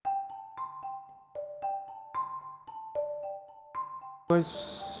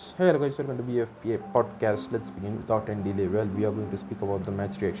Guys, hey guys, welcome to BFPA podcast. Let's begin without any delay. Well, we are going to speak about the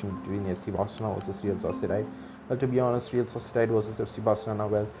match reaction between FC Barcelona versus Real Sociedad. Well, to be honest, Real Sociedad versus FC Barcelona.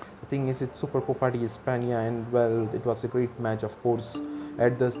 Well, the thing is, it's Super Copa de España, and well, it was a great match, of course.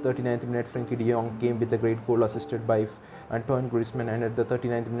 At the 39th minute, Frenkie de Jong came with a great goal assisted by Antoine Griezmann, and at the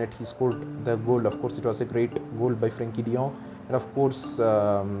 39th minute, he scored the goal. Of course, it was a great goal by Frenkie de Jong, and of course,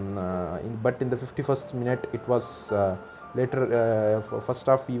 but in the 51st minute, it was. Later, first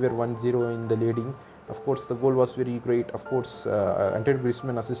half we were 1-0 in the leading. Of course, the goal was very great. Of course, Antoine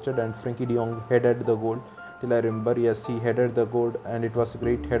Griezmann assisted and Frenkie de Jong headed the goal. Till I remember, yes, he headed the goal, and it was a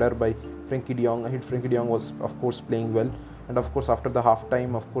great header by Frenkie de Jong. Frenkie de Jong was, of course, playing well. And of course, after the half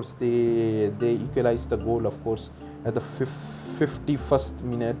time, of course, they equalized the goal. Of course, at the 51st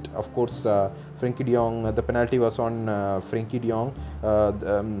minute, of course, Frenkie de Jong, the penalty was on Frenkie de Jong.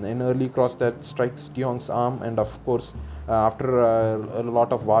 An early cross that strikes de Jong's arm, and of course, after a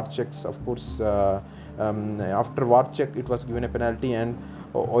lot of VAR checks, of course, after VAR check, it was given a penalty, and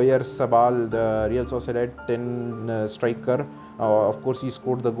Oyarzabal, the Real Sociedad 10 striker, of course, he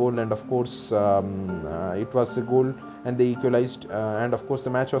scored the goal, and of course, it was a goal, and they equalized. And of course, the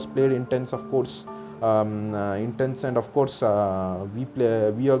match was played intense, of course. Intense, and of course,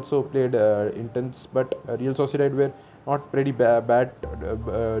 we also played intense, but Real Sociedad were not pretty bad.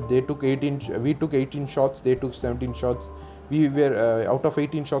 They took 18. We took 18 shots. They took 17 shots. We were out of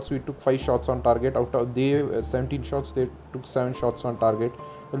 18 shots, we took 5 shots on target. Out of they 17 shots, they took 7 shots on target.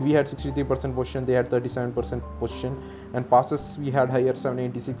 Well, we had 63% possession. They had 37% possession, and passes we had higher,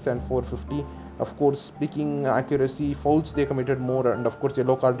 786 and 450. Of course, speaking accuracy, fouls they committed more, and of course,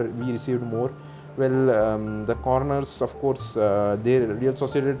 yellow card we received more. Well, the corners, of course, they Real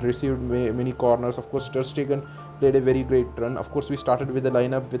Sociedad received many corners. Of course, Ter Stegen played a very great run. Of course, we started with the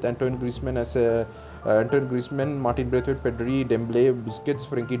lineup with Antoine Griezmann as Antoine Griezmann, Martin Braithwaite, Pedri, Dembele, Busquets,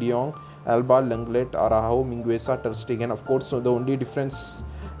 Frenkie de Jong, Alba, Lenglet, Araujo, Mingueza, Ter Stegen. Of course, so the only difference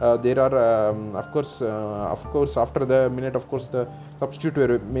there are, of course, after the minute, of course, the substitute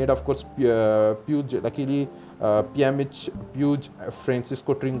were made. Of course, Puig, luckily, Pjanic, Puig,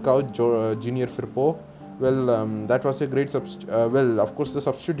 Francisco Trincao, Junior Firpo. Well, that was a great substitute. Well, of course, the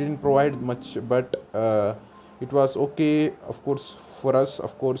substitute didn't provide much, but it was okay, of course, for us.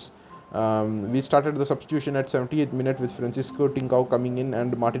 Of course, we started the substitution at 78th minute with Francisco Trincao coming in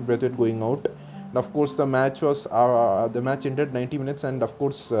and Martin Braithwaite going out. And of course, the match ended 90 minutes, and of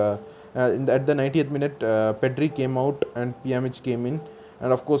course, at the 90th minute, Pedri came out and Pjanic came in.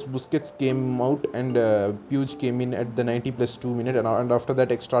 And of course, Busquets came out, and Puig came in at the 90 plus 2 minute, and after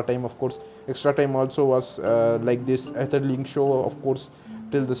that extra time, of course, extra time also was like this at the link show, of course,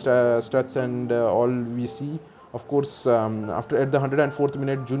 till the stats and all we see. Of course, after at the 104th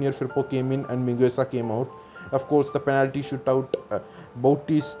minute, Junior Firpo came in and Mingueza came out. Of course, the penalty shootout,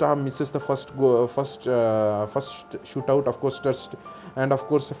 Bautista misses the first shootout. Of course, and of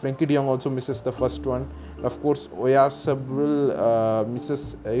course, Frenkie de Jong also misses the first one. Of course, Oyarzabal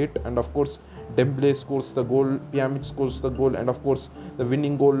misses it, and of course, Dembele scores the goal, Pjanic scores the goal, and of course, the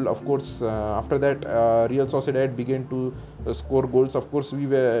winning goal. Of course, after that, Real Sociedad began to score goals. Of course, we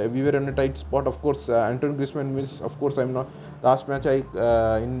were in a tight spot. Of course, Antoine Griezmann missed. Of course, I'm not. Last match,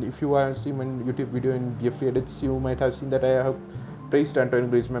 if you have seen my YouTube video in BFA edits, you might have seen that I have praised Antoine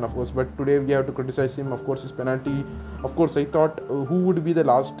Griezmann, of course, but today we have to criticize him. Of course, his penalty. Of course, I thought who would be the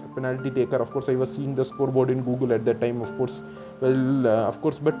last penalty taker. Of course, I was seeing the scoreboard in Google at that time. Of course, well, of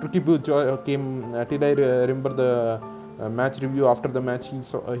course, but Ricky Puig came. Till I remember the match review after the match,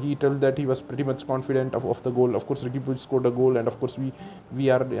 he told that he was pretty much confident of the goal. Of course, Ricky Puig scored a goal, and of course, we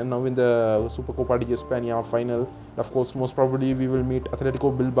are now in the Super Copa de España final. Of course, most probably we will meet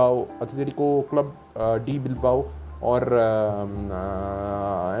Atletico Club de Bilbao, or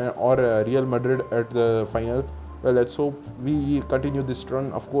Real Madrid at the final. Well, let's hope we continue this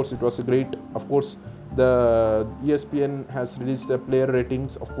run. Of course, it was a great. Of course, the ESPN has released the player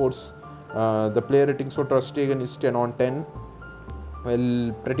ratings. Of course, the player ratings for Ter Stegen is 10 on 10.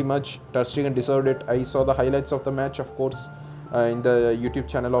 Well, pretty much Ter Stegen deserved it. I saw the highlights of the match, of course, in the YouTube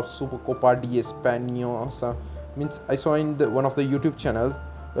channel of Super Copa de España. Means I saw in one of the YouTube channel.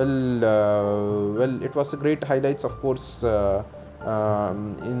 Well, it was a great highlights, of course. It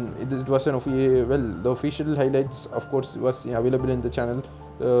was the official highlights, of course, was available in the channel.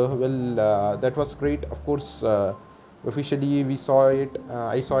 That was great, of course. Officially, we saw it.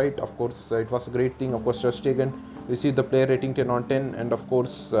 I saw it, of course. It was a great thing. Of course, Ter Stegen received the player rating 10 on 10, and of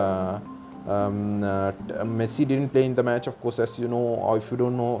course, Messi didn't play in the match, of course, as you know, or if you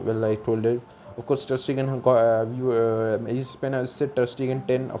don't know, well, I told it. Of course, Ter Stegen, ESPN has said Ter Stegen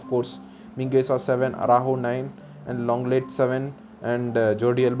 10, of course, Mingueza 7, Araujo 9, and Lenglet 7, and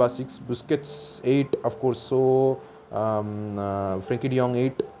Jordi Alba 6, Busquets 8, of course. So Frankie De Jong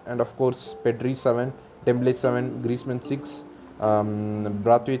 8, and of course Pedri 7, Dembele 7, Griezmann 6,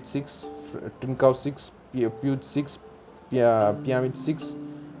 Brathwaite 6, Trincao 6, Puig 6, Pjanic 6,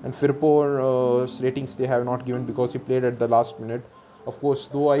 and Firpo's ratings they have not given because he played at the last minute. Of course,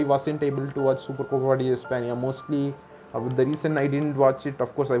 though I wasn't able to watch Supercopa de España, mostly the reason I didn't watch it,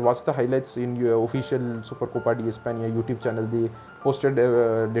 of course, I watched the highlights in your official Supercopa de España YouTube channel. They posted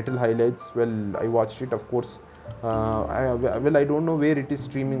little highlights. Well, I watched it, of course. I don't know where it is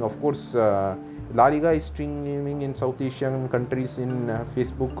streaming. Of course, La Liga is streaming in South Asian countries in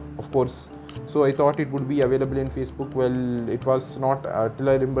Facebook, of course. So I thought it would be available in Facebook. Well, it was not. Till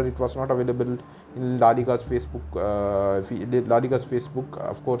I remember, it was not available in La Liga's Facebook. La Liga's Facebook,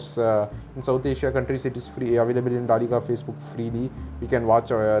 of course, in South Asia countries, it is free, available in La Liga Facebook freely. We can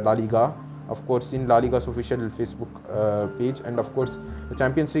watch La Liga, of course, in La Liga's official Facebook page, and of course the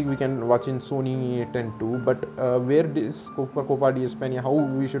Champions League we can watch in Sony 10 too. But where this Copa de España, how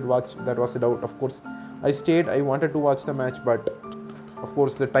we should watch, that was a doubt. Of course, I wanted to watch the match, but of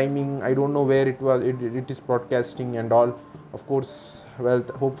course the timing, I don't know where it is broadcasting and all. Of course, well,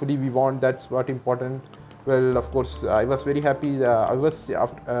 hopefully we won, that's what important. Well, of course, I was very happy. I was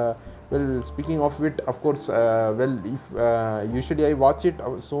after well, speaking of it, of course, well, if usually I watch it,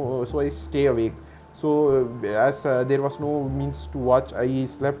 so I stay awake. So as there was no means to watch, I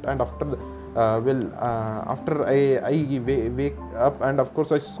slept, and after I wake up, and of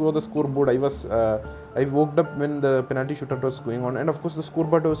course I saw the scoreboard. I woke up when the penalty shootout was going on, and of course the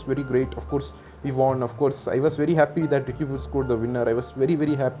scoreboard was very great. Of course we won. Of course I was very happy that Ricky Puig scored the winner. I was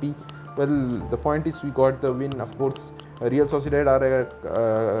very happy. Well, the point is we got the win. Of course, Real Sociedad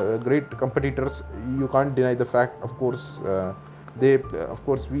are great competitors. You can't deny the fact. Of course, of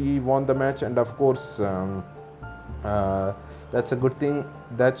course we won the match, and of course that's a good thing.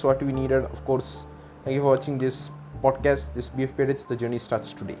 That's what we needed. Of course, thank you for watching this podcast. This BFP edits. The journey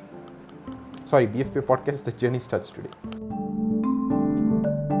starts today. Sorry, BFP podcast. The journey starts today.